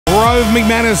Rove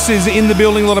McManus is in the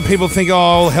building. A lot of people think,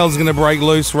 oh, hell's going to break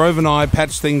loose. Rove and I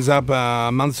patched things up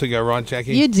months ago, right,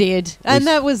 Jackie? You did. And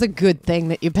that was a good thing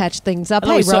that you patched things up.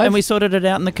 And, and we sorted it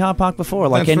out in the car park before.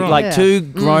 Like, two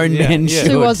grown men should.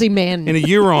 Two Aussie men. In a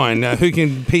urine, who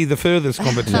can pee the furthest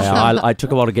competition. Yeah, I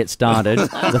took a while to get started.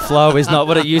 The flow is not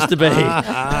what it used to be.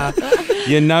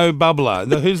 You know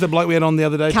Bubbler. Who's the bloke we had on the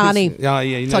other day? Carney. Oh, yeah,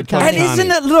 you know Todd Todd And Carney. isn't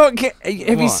it, look,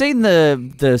 have you seen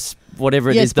the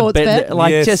whatever it is, sports bet?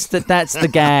 just that's the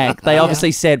gag. They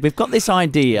obviously said, we've got this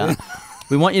idea.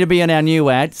 We want you to be on our new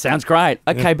ad. Sounds great.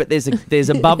 Okay, but there's a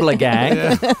bubbler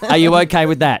gag. Are you okay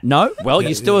with that? No? Well,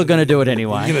 you're still going to do it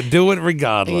anyway. You're going to do it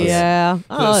regardless. Yeah.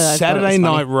 Saturday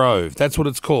Night Rove. That's what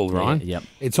it's called, right? Yep.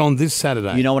 It's on this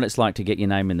Saturday. You know what it's like to get your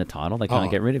name in the title. They can't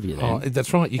get rid of you then. Oh,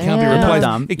 that's right. You can't be replaced.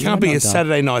 Dumb. It can't be a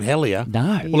Saturday Night Hellier.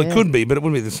 No. Well, it could be, but it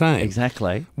wouldn't be the same.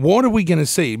 Exactly. What are we going to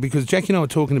see? Because Jackie and I were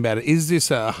talking about it. Is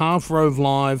this a half Rove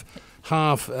Live,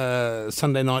 half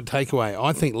Sunday Night Takeaway?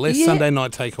 I think less Sunday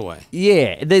Night Takeaway.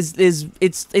 Yeah,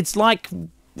 it's like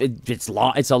it's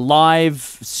a live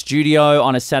studio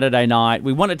on a Saturday night.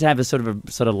 We want it to have a sort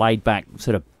of laid back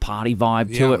sort of party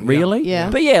vibe to it, really. Yeah.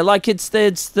 But yeah, like it's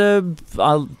the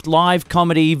live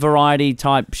comedy variety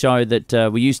type show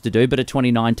that we used to do, but a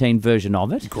 2019 version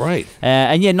of it. Great.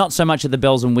 And yeah, not so much of the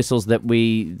bells and whistles that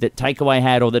Takeaway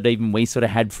had, or that even we sort of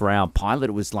had for our pilot.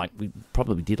 It was like we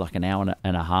probably did like an hour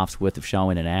and a half's worth of show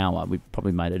in an hour. We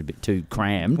probably made it a bit too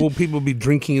crammed. Will people be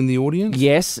drinking in the audience?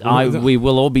 Yes, we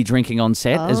will all be drinking on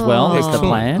set as well. That's the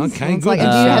plan. Okay, good. Like, do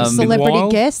you have celebrity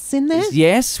guests in there?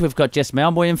 Yes, we've got Jess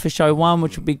Malboy in for show one,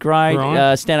 which would be great.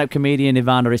 Right. Stand-up comedian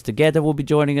Ivana Istogeda will be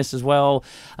joining us as well.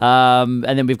 And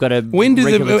then we've got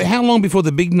how long before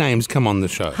the big names come on the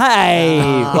show? Hey,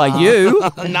 like you?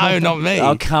 No, not me.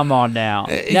 Oh, come on now.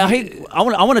 I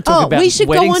want to talk about we should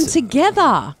weddings. go on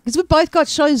together because we've both got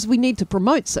shows we need to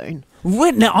promote soon.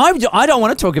 Now, I don't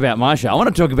want to talk about my show. I want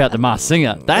to talk about The Masked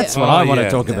Singer. That's what I want to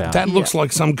talk about. That looks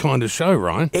like some kind of show,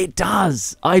 right? It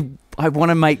does. I want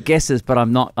to make guesses, but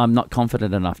I'm not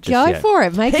confident enough just Go yet. for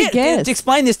it. Make a guess.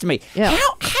 Explain this to me. Yeah.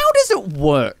 How does it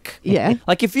work? Yeah.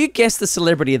 Like, if you guess the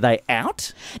celebrity, are they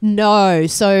out? No.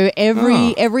 So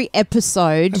every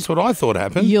episode, That's what I thought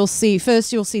happened. you'll see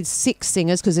 6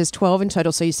 singers because there's 12 in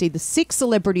total. So you see the 6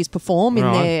 celebrities perform in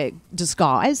their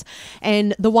disguise,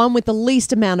 and the one with the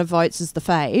least amount of votes is the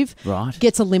fave. Right.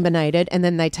 Gets eliminated, and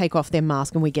then they take off their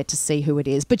mask, and we get to see who it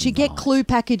is. But you get clue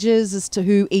packages as to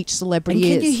who each celebrity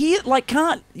And is. can you hear? Like,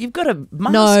 you've got a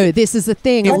mask? No, this is the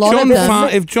thing.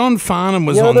 If John Farnham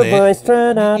was on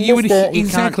there, you would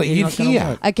you'd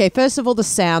hear. Okay, first of all, the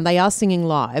sound, they are singing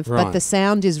live, Right. but the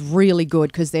sound is really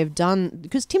good because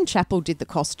Tim Chappell did the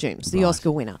costumes, the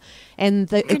Oscar winner. And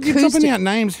the You're dropping out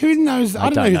names. Who knows?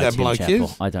 I don't know who that Tim bloke Chappell.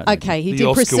 is. I don't know. Okay, he The did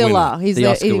Oscar Priscilla. winner. He's The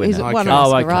Oscar winner. He's Okay. won an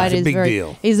Oscar, okay. right? It's a big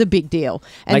deal. He's a big deal.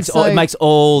 And It makes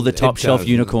all the top shelf does.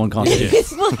 unicorn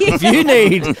costumes. If you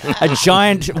need a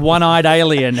giant one-eyed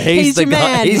alien, he's the your guy.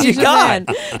 man. He's your guy. man.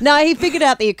 No, he figured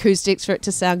out the acoustics for it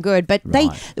to sound good. But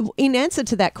in answer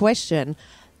to that question,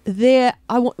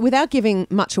 without giving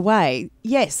much away,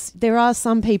 yes, there are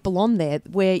some people on there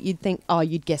where you'd think,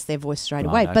 you'd guess their voice straight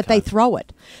away. But they throw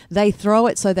it. They throw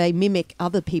it so they mimic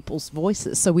other people's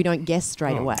voices so we don't guess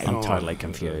straight away. I'm totally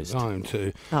confused. I am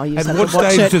too. At what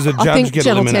stage does a I judge think get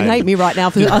Channel eliminated? 10 hate me right now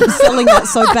for selling that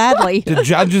so badly. Do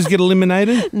judges get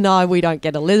eliminated? No, we don't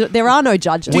get there are no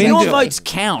judges. Do When your do- votes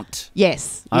count?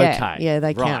 Yes. Okay. Yeah, they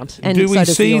Right. count. And Do we so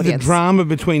does see the audience. drama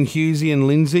between Hughesy and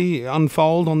Lindsay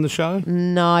unfold on the show?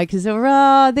 No, because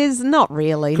there's not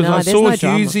really. Because No, I there's saw no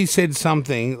drama. Hughesy said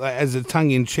something as a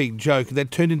tongue-in-cheek joke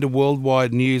that turned into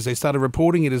worldwide news. They started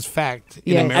reporting it as fact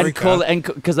in America. And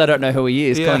because I don't know who he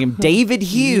is, Yeah. calling him David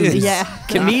Hughes. Yeah.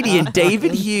 Comedian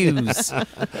David Hughes.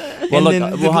 Well,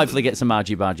 look, we'll hopefully get some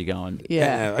argy-bargy going.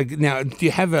 Yeah. Now, do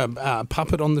you have a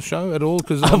puppet on the show at all?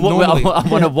 Because I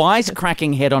want a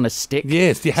wisecracking head on a stick.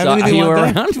 Yes, do you have So anything are you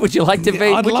like that? around? Would you like to be?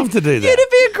 I'd love to do that. It'd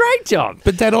be a great job.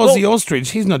 But that Aussie ostrich,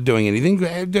 he's not doing anything.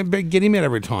 Get him out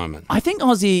of retirement. I think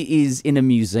Aussie is in a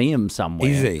museum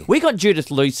somewhere. Is he? We got Judith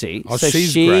Lucy, Oh, so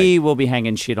she's she great. will be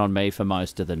hanging shit on me for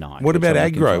most of the night. What which about I'm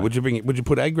looking aggro? for. Would you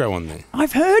put aggro on there?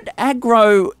 I've heard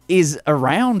aggro is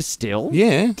around still.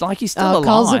 Yeah. Like he's still alive.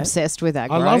 Cole's obsessed with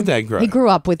aggro. I loved aggro. He grew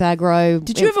up with aggro.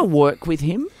 Did you ever work with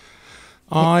him?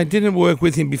 I didn't work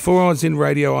with him. Before I was in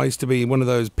radio, I used to be one of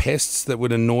those pests that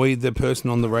would annoy the person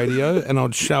on the radio, and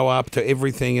I'd show up to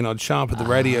everything, and I'd show up at the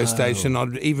radio station.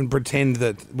 I'd even pretend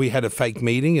that we had a fake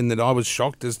meeting and that I was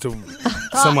shocked as to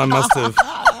someone must have...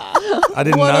 I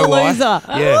didn't What know a why. loser.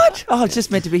 Yeah. What? Oh, it's just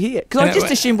meant to be here. Because I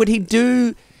just assumed, would he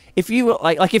do... if you were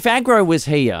like if Aggro was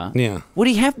here, Yeah. would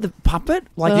he have the puppet?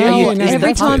 Like,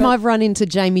 every time I've run into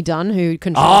Jamie Dunn, who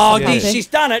controls the puppet. she's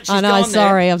done it. She's I know. gone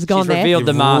Sorry, there. I've gone She's there. revealed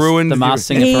the You've mask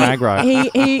singer for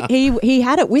Aggro. He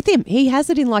had it with him. He has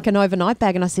it in like an overnight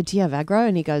bag, and I said, "Do you have Aggro?"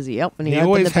 And he goes, "Yep." And he opened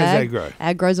always the bag. has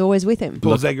Aggro. Aggro's always with him.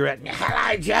 Pulls Aggro out.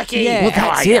 Hello, Jackie. Yeah. Well,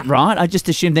 that's it, right? I just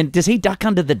assumed. Then does he duck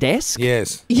under the desk?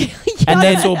 Yes. Yeah, And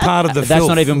then That's all part of the that's filth.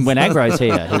 not even when Aggro's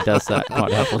here. He does that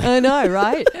quite happily. I know,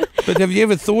 right? But have you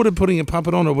ever thought of putting a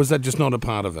puppet on, or was that just not a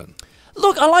part of it?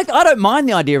 Look, I don't mind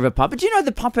the idea of a puppet. Do you know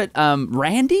the puppet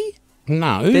Randy?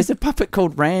 No. There's a puppet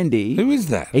called Randy. Who is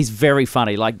that? He's very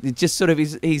funny. Like, it just sort of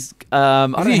he's I Is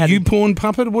don't he know a how to- U-porn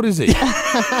puppet? What is he?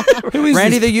 Who is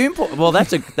Randy this? the Unicorn. Well,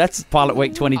 that's Pilot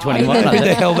Week I 2021. don't know I who the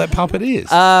think. hell that puppet is.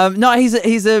 No,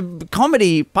 he's a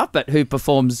comedy puppet who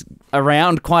performs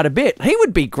around quite a bit. He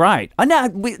would be great. I know.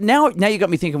 Now you got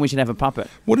me thinking we should have a puppet.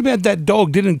 What about that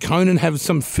dog? Didn't Conan have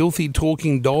some filthy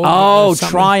talking dog? Oh, or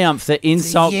something? Triumph, the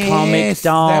insult Yes, comic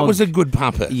dog. that was a good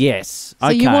puppet. Yes. So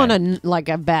Okay. you want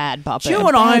a bad puppet? Do you know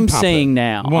what bad I'm puppet. seeing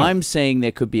now? What? I'm seeing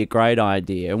there could be a great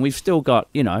idea, and we've still got,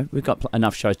 we've got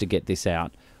enough shows to get this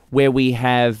out, where we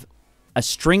have a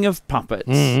string of puppets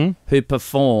who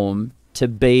perform to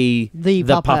be The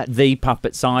puppet. the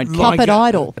puppet sidekick. Like Puppet a-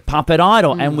 idol. Puppet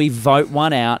idol, and we vote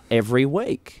one out every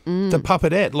week. The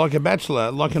puppetette, like a bachelor,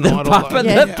 like an idol. Puppet,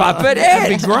 like, the puppet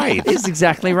That'd be great. That's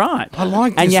exactly right. I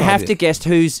like And this you have idea. to guess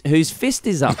whose fist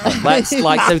is up. That's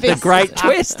like the great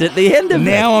twist at the end of it.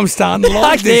 Now I'm starting to like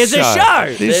Like, this there's a show.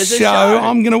 This There's a show, show.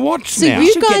 I'm going to watch So now. We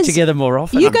you should get guys- together more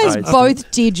often. You guys guys.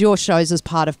 both did your shows as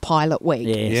part of Pilot Week.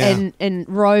 Yes. Yeah. And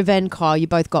Rove and Kyle, you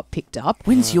both got picked up.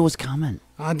 When's yours coming?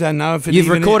 I don't know if it You've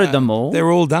even- recorded them all?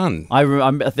 They're all done.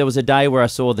 There was a day where I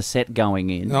saw the set going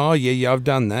in. Oh yeah, I've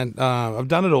done that. I've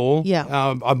done it all.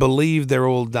 Yeah. I believe they're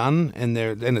all done and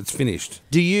it's finished.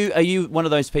 Are you one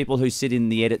of those people who sit in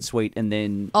the edit suite and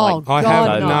then? Oh, like, I God,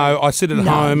 have no. I sit at No,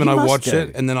 home and you I must watch do.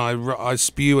 it and then I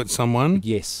spew at someone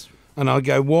Yes. and I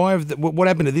go, why? What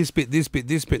happened to this bit, this bit,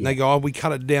 this bit? And they go, oh, we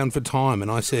cut it down for time.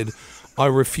 And I said, I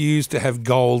refuse to have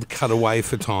gold cut away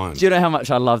for time. Do you know how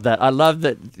much I love that? I love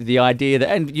that the idea that,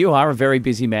 and you are a very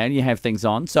busy man, you have things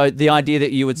on. So the idea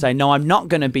that you would say, no, I'm not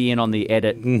going to be in on the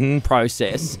edit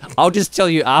process. I'll just tell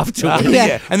you afterwards.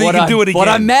 Yeah. And then what you can do it again. What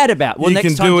I'm mad about. Well, You next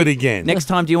can time do it again. Next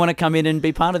time, do you want to come in and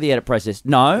be part of the edit process?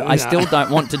 No, I still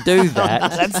don't want to do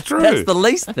that. That's true. That's the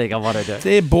least thing I want to do.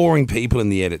 They're boring people in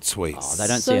the edit suite. Oh, they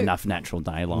don't So- see enough natural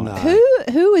daylight. No.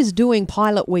 Who is doing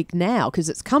Pilot Week now? Because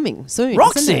it's coming soon.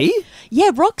 Roxy? Isn't it?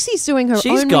 Yeah, Roxy's doing her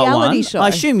She's own got reality one. show. I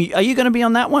assume. Are you going to be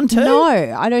on that one too? No,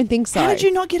 I don't think so. How did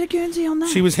you not get a Guernsey on that?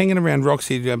 She was hanging around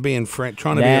Roxy trying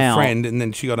to be a Now- friend, and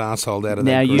then she got arseholed out of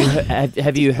Now, that group.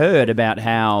 have you heard about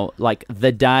how, like,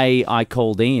 the day I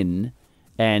called in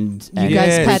and You guys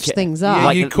Yes. patched things up. Yeah,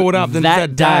 like, you caught up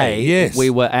that day, yes.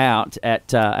 we were out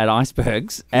at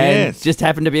Icebergs and Yes. just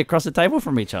happened to be across the table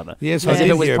from each other. Yes, As I if did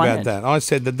it was hear planned. about that. I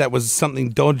said that was something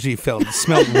dodgy,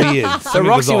 smelt weird. So Something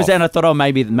Roxy was off. there and I thought, oh,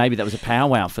 maybe that was a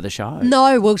powwow for the show.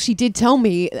 No, well, she did tell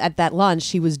me at that lunch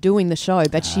she was doing the show,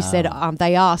 but she said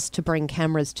they asked to bring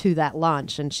cameras to that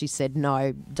lunch, and she said,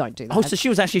 no, don't do that. Oh, so she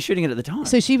was actually shooting it at the time.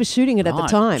 So she was shooting it at the Right.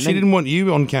 time. She and didn't want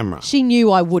you on camera. She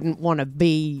knew I wouldn't want to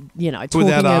be,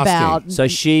 talking Without asking. about. So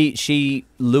she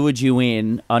lured you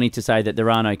in only to say that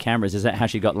there are no cameras. Is that how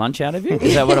she got lunch out of you?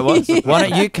 Is that what it was? Why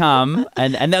don't you come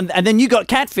and then you got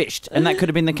catfished, and that could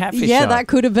have been the catfish Yeah, show. that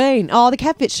could have been. Oh, the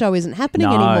catfish show isn't happening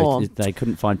anymore. They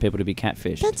couldn't find people to be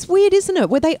catfished. That's weird, isn't it?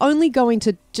 Were they only going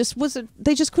to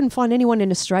they just couldn't find anyone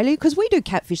in Australia? Because we do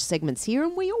catfish segments here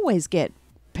and we always get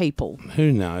people.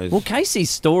 Who knows? Well, Casey's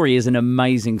story is an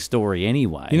amazing story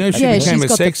anyway. You know, she Yeah, became she's a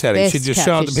got the sex addict. She'd best just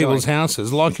show up to catfish people's story.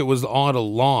 houses like it was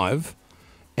Idol Live,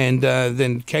 and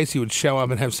then Casey would show up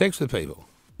and have sex with people.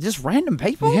 Just random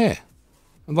people? Yeah.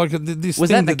 Like this Was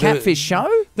thing that the catfish show?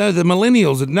 No, the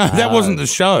millennials. No, that wasn't the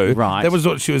show. Right. That was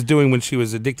what she was doing when she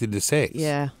was addicted to sex.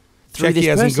 Yeah. Through Jackie this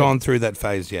hasn't person? gone through that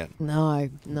phase yet. No.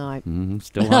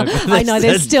 Still hoping. I know,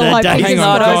 there's still hope. day's Hang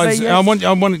not on, over guys. yet. I want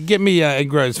to get me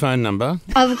Egro's phone number.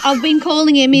 I've been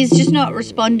calling him. He's just not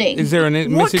responding. Is there a What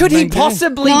message could he bank there?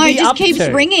 possibly No, be it just up keeps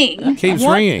to? ringing. Keeps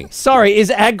What? ringing. Sorry, is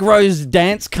Agro's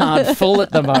dance card full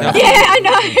at the moment? Yeah, I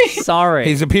know. Sorry.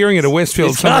 He's appearing at a Westfield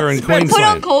He's somewhere in got- Put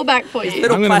on Queensland. callback for you.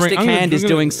 Little I'm gonna plastic ring- I'm hand gonna- is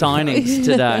doing signings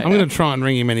today. I'm going to try and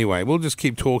ring him anyway. We'll just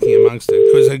keep talking amongst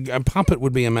it because a puppet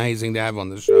would be amazing to have on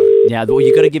the show. Yeah, well,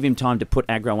 you got to give him time to put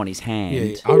Agro on his hand.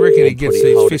 Yeah, I reckon he and gets put it-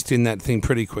 his hold fist in that thing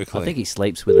pretty quickly. I think he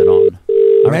sleeps with it on.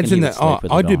 I reckon Imagine he would that. sleep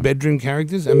with I it do on. bedroom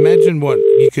characters. Imagine what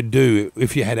you could do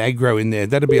if you had aggro in there.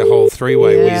 That'd be a whole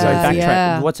three-way Yeah. weird. So backtrack.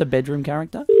 Yeah. What's a bedroom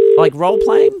character? Like role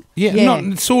playing? Yeah, Yeah.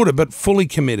 not sort of, but fully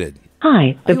committed.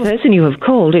 Hi, the person you have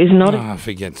called is not... Oh,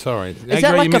 forget. Sorry. Is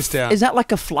that, you like missed out. is that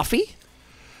like a fluffy?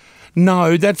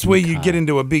 No, that's where you get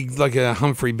into a big, like a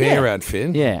Humphrey Bear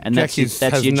outfit. Yeah, and that's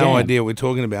has your no jam. idea what we're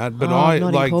talking about. But I've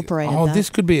not incorporated that. this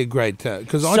could be a great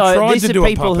because I So tried these to are do a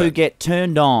people puppet. who get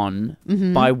turned on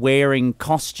by wearing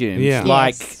costumes. Yeah.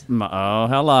 Like, Yes. oh,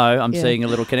 hello, I'm Yeah. seeing a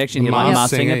little connection here. Mum Like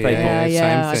masked singer, singer people. yeah,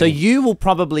 Yeah. same So thing. you will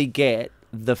probably get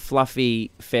the fluffy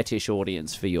fetish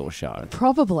audience for your show.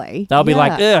 Probably. They'll be Yeah.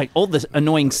 like, ugh, all this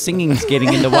annoying singing's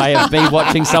getting in the way of me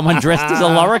watching someone dressed as a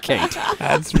lorikeet.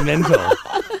 That's mental.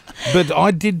 But I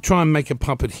did try and make a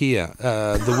puppet here.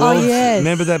 The world. yes.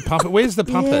 Remember that puppet? Where's the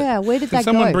puppet? Yeah, where did Can that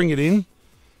someone go? bring it in?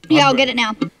 Yeah, I'll get it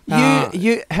now.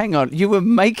 You hang on. You were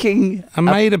making. I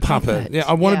made a puppet. Yeah,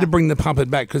 I wanted Yeah. to bring the puppet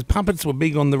back because puppets were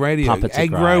big on the radio. Puppets are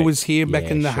Agro great. was here back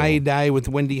Yeah, in the sure. heyday with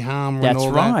Wendy Harmer and That's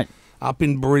all right. that. Up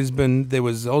in Brisbane, there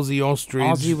was Aussie Ostrich.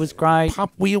 Aussie was great.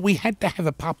 We had to have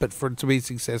a puppet for it to be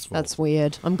successful. That's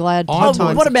weird. I'm glad. Oh, times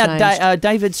what have about changed.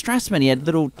 David Strassman? He had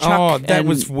little Chuck. Oh, that and-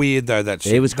 was weird though. That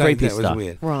shit. It was creepy That stuff. was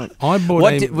weird. Right. I bought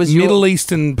What a did- was your- Middle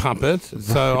Eastern puppet,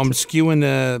 so I'm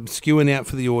skewing out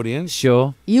for the audience.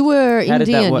 Sure. You were How did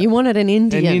that Indian. work? You wanted an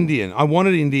Indian. An Indian. I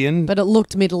wanted Indian. But it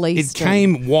looked Middle it Eastern.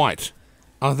 came white.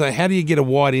 I thought, how do you get a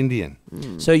white Indian?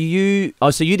 So you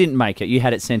didn't make it. You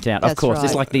had it sent out. Of That's course, it's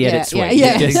right. like the Yeah, edit suite.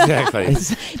 yeah, You just- Exactly.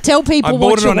 Tell people I what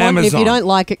bought it you on want, and if Amazon. you don't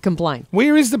like it, complain.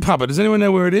 Where is the puppet? Does anyone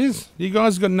know where it is? You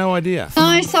guys got no idea.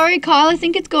 No, sorry, Kyle. I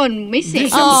think it's gone missing.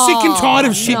 I'm sick and tired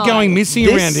of shit no. going missing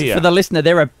around This, here. for the listener,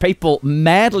 there are people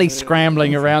madly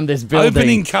scrambling around this building,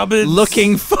 Opening cupboards.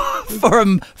 looking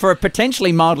for a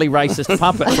potentially mildly racist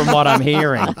puppet. From what I'm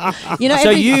hearing, You know, so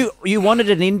every- you wanted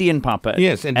an Indian puppet,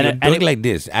 Yes, and, it- do it it- like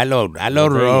this. Hello, there you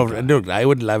Rove. go. Look, I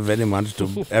would love very much to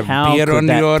how appear could on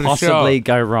that your possibly show.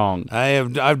 go wrong?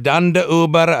 I've done the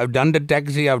Uber, I've done the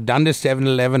taxi, I've done the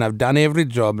 7-Eleven, I've done every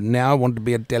job. Now I want to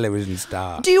be a television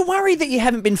star. Do you worry that you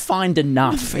haven't been fined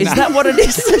enough? Is that what it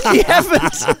is?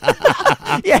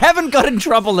 You haven't got in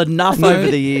trouble enough over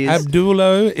the years.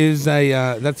 Abdullo is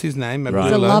that's his name. Right.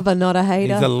 he's a Abdullo. lover, not a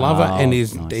hater. He's a lover Oh, and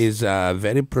he's nice.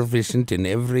 very proficient in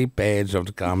every page of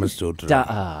the Kama Sutra.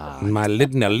 Da-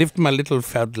 Now lift my little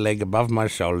fat leg above my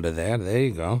shoulder there. There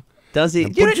you go. Does he?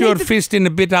 Now put your fist in a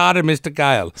bit harder, Mr.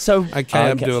 Kyle. So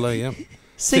Okay, Abdullah, yeah.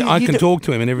 See, I you can do- talk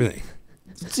to him and everything.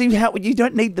 See how you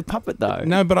don't need the puppet though.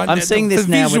 No, but I'm seeing this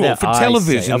for now visual, without for I see.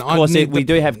 television. Of I course, need we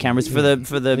the- do have cameras for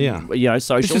the Yeah.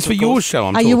 social. This is for of your course. show.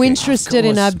 I'm Are you talking. interested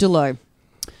in course. Abdullo?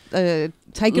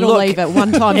 Take it or Look, leave it.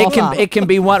 One time It offer. can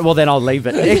be one. Well, then I'll leave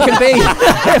it. It can be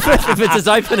if it's as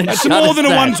open and It's shut more as than a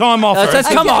that. one-time offer.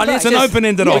 Come on, It's an just-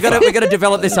 open-ended We've offer. got to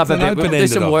develop this up a An bit. We'll do open-ended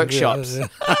some offer. workshops.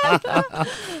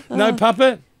 No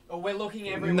puppet? We're looking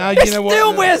everywhere. No, you know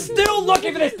what? We're still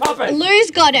looking for this puppet.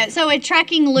 Lou's got it, so we're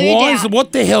tracking Lou Why down.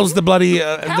 what the hell's the bloody...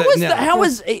 How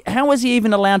was he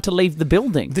even allowed to leave the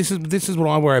building? This is what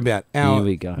I worry about. Here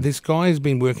we go. This guy has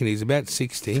been working. He's about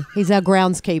 60. He's our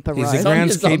groundskeeper, He's Rose. a He's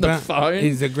on the groundskeeper. phone.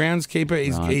 He's a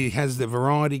groundskeeper. Right. He has the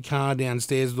variety car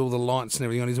downstairs with all the lights and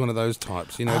everything on. He's one of those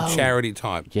types, Oh. charity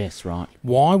type. Yes, right.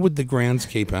 Why would the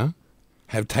groundskeeper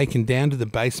have taken down to the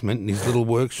basement in his little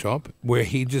workshop where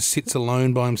he just sits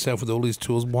alone by himself with all his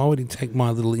tools? Why would he take my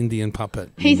little Indian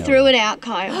puppet? He threw it out,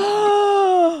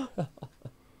 Kyle.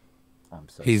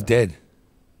 He's dead.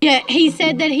 Yeah, he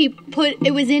said that he put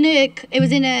it was in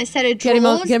a set of Get him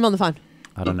drawers. on the phone.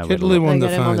 I don't know where Get to Lou look. on the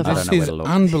Get him phone. on the phone. This I don't know is where to look.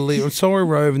 unbelievable. Sorry,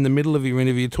 Rove, in the middle of your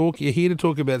interview, you're here to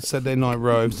talk about Saturday Night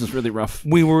Rove. This is really rough.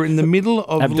 We were in the middle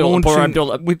of Abdullah, poor launching,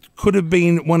 Abdullah. which could have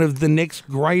been one of the next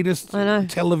greatest I know.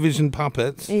 television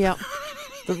puppets. Yeah.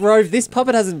 But Rove, this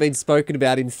puppet hasn't been spoken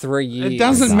about in 3 years. It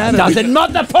doesn't matter. Doesn't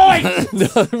not the point.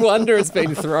 No wonder it's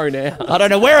been thrown out. I don't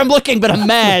know where I'm looking, but I'm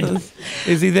mad.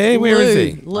 Is he there? Where is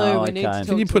he? Lou, Oh, we need to okay. talk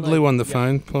Can you to put Lou on the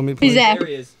phone for me, please? He's there. There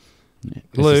he is.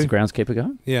 Lou? Is the groundskeeper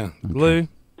going? Yeah. Lou?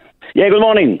 Yeah, good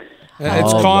morning.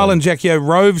 It's Oh, Kyle Lou. and Jackie O.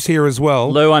 Rove's here as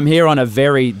well. Lou, I'm here on a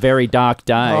very, very dark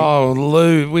day. Oh,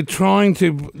 Lou, we're trying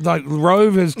to,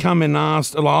 Rove has come and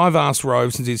asked, I've asked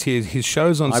Rove since he's here, his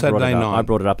show's on Saturday night. I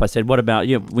brought it up. I said, what about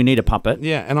you? We need a puppet.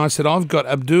 Yeah, and I said, I've got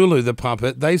Abdullah the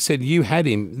puppet. They said you had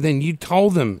him. Then you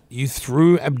told them you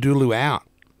threw Abdullah out.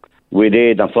 We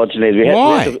did, unfortunately.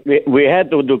 Why? We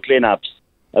had to do cleanups.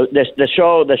 The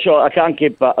show. I can't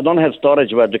keep. I don't have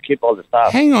storage where to keep all the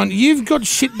stuff. Hang on, you've got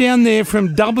shit down there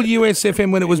from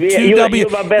WSFM when it was Yeah, 2W. you're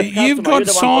my best You've customer. You're got the one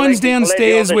signs collecting all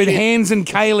downstairs the with shit. Hans and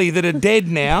Kaylee that are dead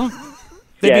now.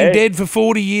 They've Yeah. been dead for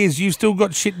 40 years. You've still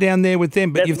got shit down there with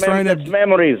them, but you've thrown That's it.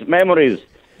 memories.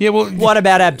 Yeah, well, What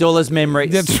about Abdullah's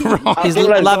memories? that's right. His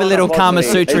Abdullah's lovely gone, little Kama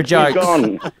Sutra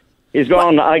unfortunately. jokes. He's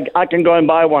gone. I can go and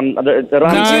buy one. The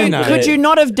run- No, no. Could you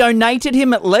not have donated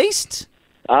him at least?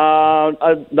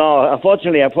 No,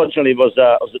 unfortunately, it was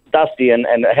dusty and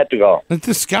I had to go. It's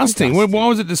disgusting. Why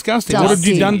was it disgusting? What had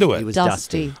you done to It it? was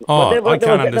Dusty. dusty. Oh, That I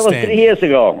can't was 3 understand. years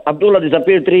ago. Abdullah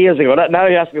disappeared 3 years ago. Now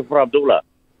you're asking for Abdullah.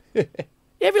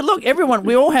 Yeah, but look, everyone,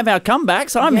 we all have our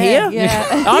comebacks. I'm Yeah, here.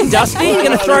 yeah. I'm Dusty. You're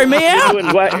going to throw me out?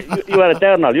 You are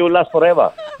eternal. You will last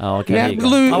forever. Oh, okay. Now, there you go.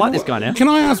 Lou, I like this guy now. Can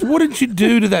I ask, what did you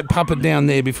do to that puppet down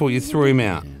there before you threw him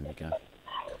out?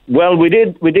 Well, we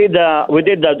did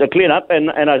the cleanup,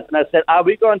 and I said, are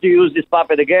we going to use this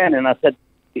puppet again? And I said,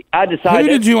 I decided. Who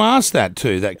did you ask that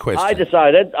question? I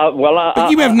decided. But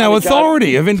you have no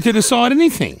authority to decide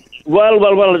anything. Well.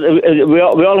 We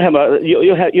all have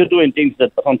you're doing things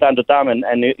that from time to time,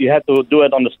 and you have to do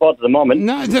it on the spot at the moment.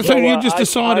 No, so you just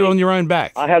decided on your own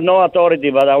back. I have no authority,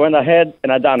 but I went ahead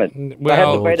and I done it. I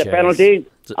have to pay the penalty.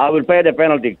 I will pay the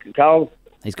penalty, Carl.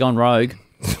 He's gone rogue.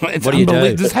 It's What do you do?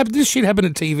 unbelievable. Does this shit happen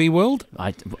in TV world?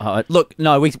 Look,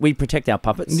 no, we protect our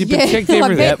puppets. You Yeah, protect I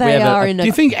everything. bet We they have a- are in Do a...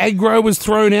 you think aggro was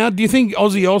thrown out? Do you think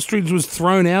Aussie Ostrich was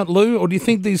thrown out, Lou? Or do you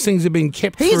think these things have been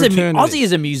kept He's for eternity? Aussie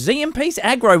is a museum piece.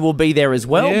 Aggro will be there as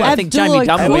well. Yeah. I think Abdullah Jamie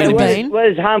Dunn could will have be been.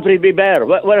 Where's Humphrey B. Bear?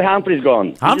 Where Humphrey's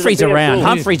gone? Humphrey's He's a around. fool.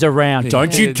 Humphrey's around.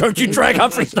 Don't you drag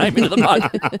Humphrey's name into the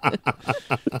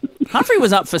mud. Humphrey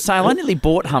was up for sale. I nearly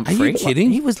bought Humphrey. Are you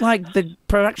kidding? He was like the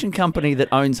production company that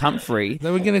owns Humphrey.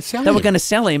 They were going to sell They were him. going to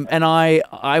sell him, and I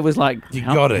was like,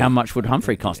 got it. how much would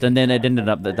Humphrey cost? And then it ended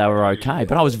up that they were okay.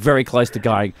 But I was very close to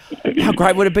going, how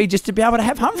great would it be just to be able to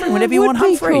have Humphrey whenever you would want be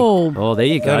Humphrey? cool. Oh, there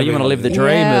you go. That'd You be want to live the lovely.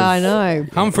 dream Yeah, I of... know.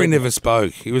 Humphrey never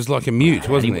spoke. He was like a mute,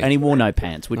 wasn't he? And he wore no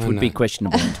pants, which would be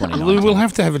questionable in 2019. Lou, we'll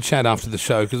have to have a chat after the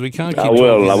show because we can't keep I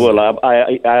will. talking.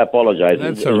 I apologize.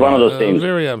 That's It's all one of right. those things. I'm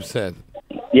very upset.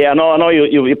 Yeah, I know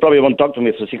you probably won't talk to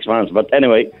me for 6 months, but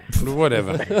anyway.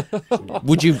 Whatever.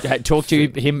 Would you talk to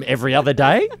him every other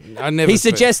day? I never He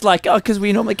speak. suggests because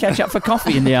we normally catch up for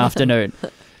coffee in the afternoon.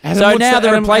 Adam, So what's now that? the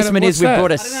Adam, replacement what's is we that?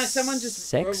 brought a someone just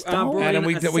sex brought doll. in Adam,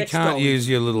 we a can't sex doll. use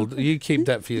your little... You keep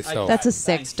that for yourself. That's a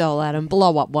sex doll, Adam.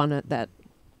 Blow up one at that.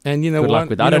 And you know Good what? luck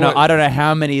with You that. know I don't know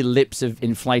how many lips have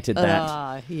inflated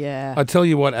that. Yeah. I tell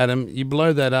you what, Adam, you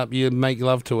blow that up, you make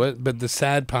love to it, but the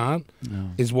sad part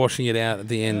is washing it out at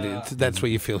the end. That's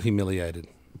where you feel humiliated.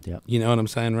 Yep. You know what I'm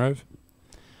saying, Rove?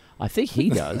 I think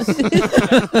he does.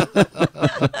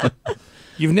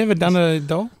 You've never done a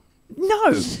doll? No.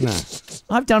 No.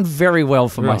 I've done very well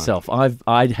for Right. myself.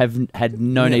 I have had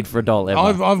no need for a doll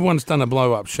ever. I've once done a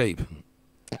blow up sheep.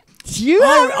 You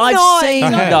have I've not seen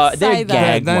I have. no, say they're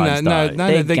that. gag ones.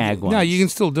 They're they- gag ones. no, you can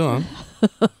still do them.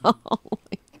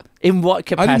 In what I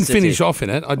capacity? didn't finish off in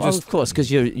it. I Well, just of course,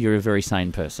 because you're a very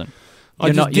sane person. I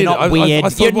You're just not, did you're it. not weird. I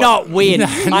thought, You're what- not weird. No,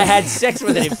 I had sex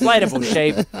with an inflatable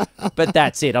sheep, but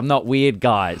that's it. I'm not weird,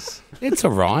 guys. it's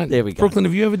all right. There we go. Brooklyn,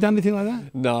 have you ever done anything like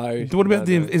that? No. What about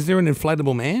no. is there an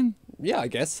inflatable man? Yeah, I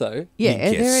guess so. Yeah, You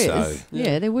guess there is. so.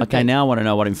 Yeah, there would Okay, be. now I want to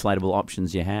know what inflatable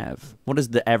options you have. What is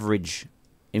the average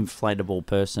inflatable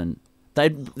person?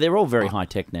 They're all very high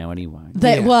tech now, anyway.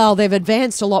 They, Yeah. Well, they've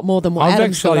advanced a lot more than what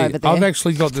Adam's got over there. I've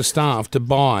actually got the staff to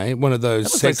buy one of those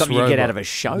That looks like sex something you get robots. out of a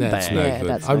show That's bag. no Yeah, good.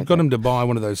 that's no I've got good. them to buy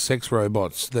one of those sex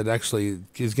robots that actually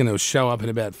is going to show up in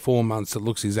about 4 months. That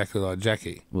looks exactly like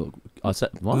Jackie. Well, I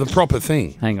said, what? The proper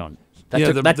thing. Hang on. That,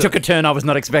 Yeah, took, the- took a turn I was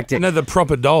not expecting. No, the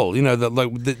proper doll. You know,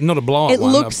 not a blow up It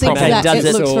one. looks a proper exact. does It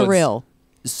it- looks for Swords. real.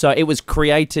 So it was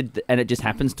created and it just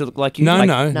happens to look like you? No, like,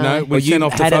 no. No. We Or you sent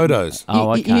off the had it- photos.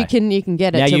 Oh, You- okay. You can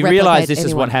get it. Now to you realise replicate this is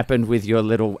anyone. what happened with your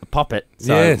little puppet,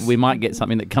 so Yes. we might get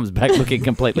something that comes back looking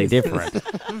completely different.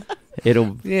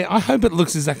 It'll. Yeah, I hope it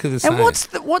looks exactly the same. And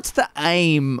what's the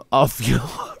aim of your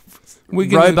We're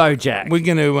gonna- RoboJack? We're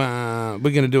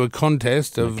going to do a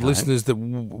contest of listeners that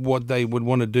what they would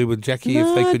want to do with Jackie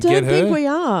if they No, could I get don't her. think we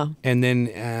are. And then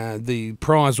the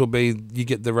prize will be you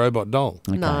get the robot doll.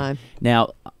 No.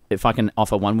 Now, if I can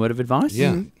offer one word of advice,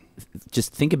 Yeah.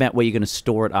 just think about where you're going to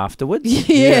store it afterwards.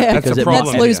 Yeah, that's a Because problem.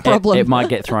 That's Lou's Yeah. problem. It might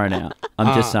get thrown out.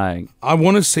 I'm just saying. I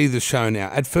want to see the show now.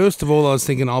 At first of all, I was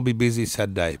thinking I'll be busy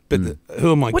Saturday, but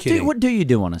who am I What kidding? do you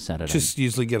do on a Saturday? Just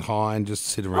usually get high and just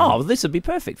sit oh, around. well, this would be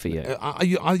perfect for you.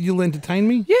 You'll entertain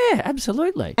me? Yeah,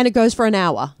 absolutely. And it goes for an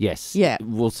hour. Yes. Yeah.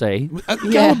 We'll see. Go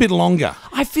Yeah. a bit longer.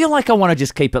 I feel like I want to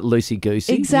just keep it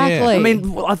loosey-goosey. Exactly. I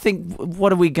mean, I think,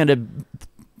 what are we going to...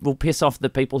 We'll piss off the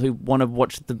people who want to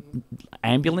watch the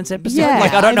ambulance episode. Yeah,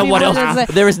 Like, I don't know what everyone else.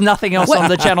 is there is nothing else on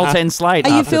the Channel 10 slate. Are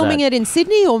you after filming that. it in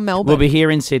Sydney or Melbourne? We'll be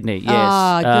here in Sydney, yes.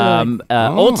 Ah, good.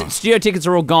 All studio tickets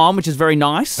are all gone, which is very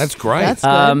nice. That's great. That's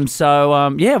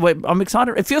good. Yeah, I'm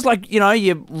excited. It feels like, you're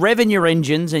revving your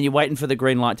engines and you're waiting for the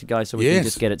green light to go so we can Yes.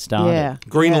 just get it started. Yeah.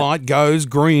 Green Yeah. light goes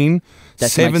green.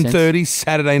 That makes sense. 7:30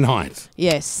 Saturday night.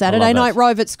 Yes, Saturday Night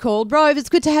Rove it's called. Rove, it's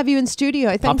good to have you in studio.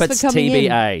 Thanks Puppets for coming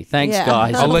TBA. in. Thanks, Yeah.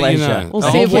 guys. I'll A let you pleasure. know. We'll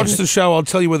I'll see if we watch can- the show. I'll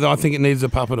tell you whether I think it needs a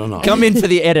puppet or not. Come in for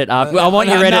the edit. I want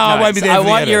your edit No, notes. I won't be there I for the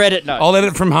want edit. your edit notes. I'll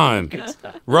edit from home.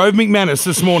 Rove McManus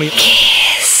this morning.